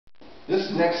This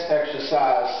next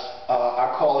exercise,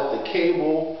 I call it the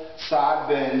cable side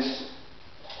bends.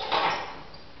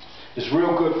 It's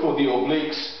real good for the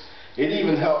obliques. It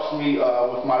even helps me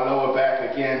with my lower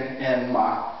back again and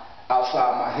my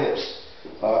outside my hips.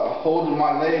 Holding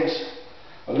my legs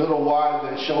a little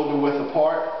wider than shoulder width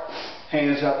apart,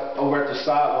 hands up over at the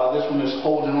side while this one is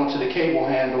holding onto the cable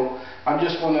handle. I'm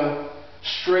just going to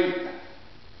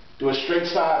do a straight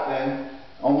side bend,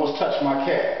 almost touch my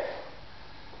calf.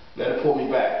 Let it pull me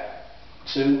back.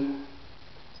 2.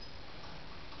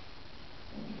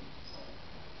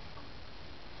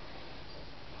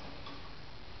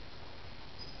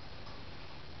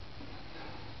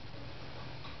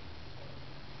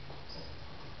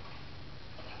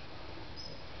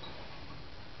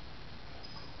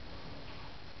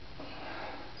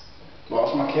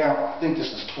 Lost my count. I think this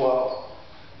is 12.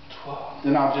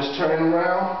 Then I'll just turn it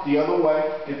around the other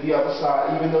way, hit the other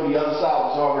side. Even though the other side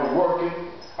was already working,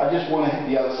 I just want to hit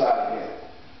the other side again.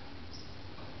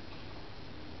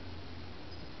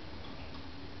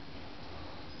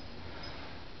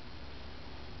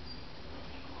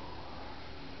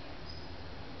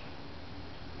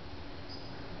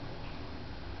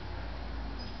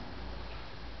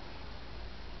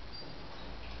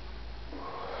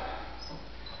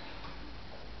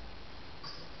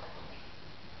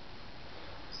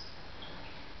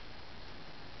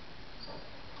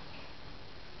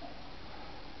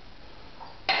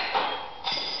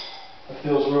 It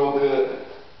feels real good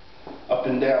up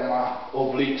and down my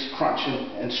obliques, crunching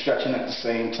and stretching at the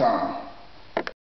same time.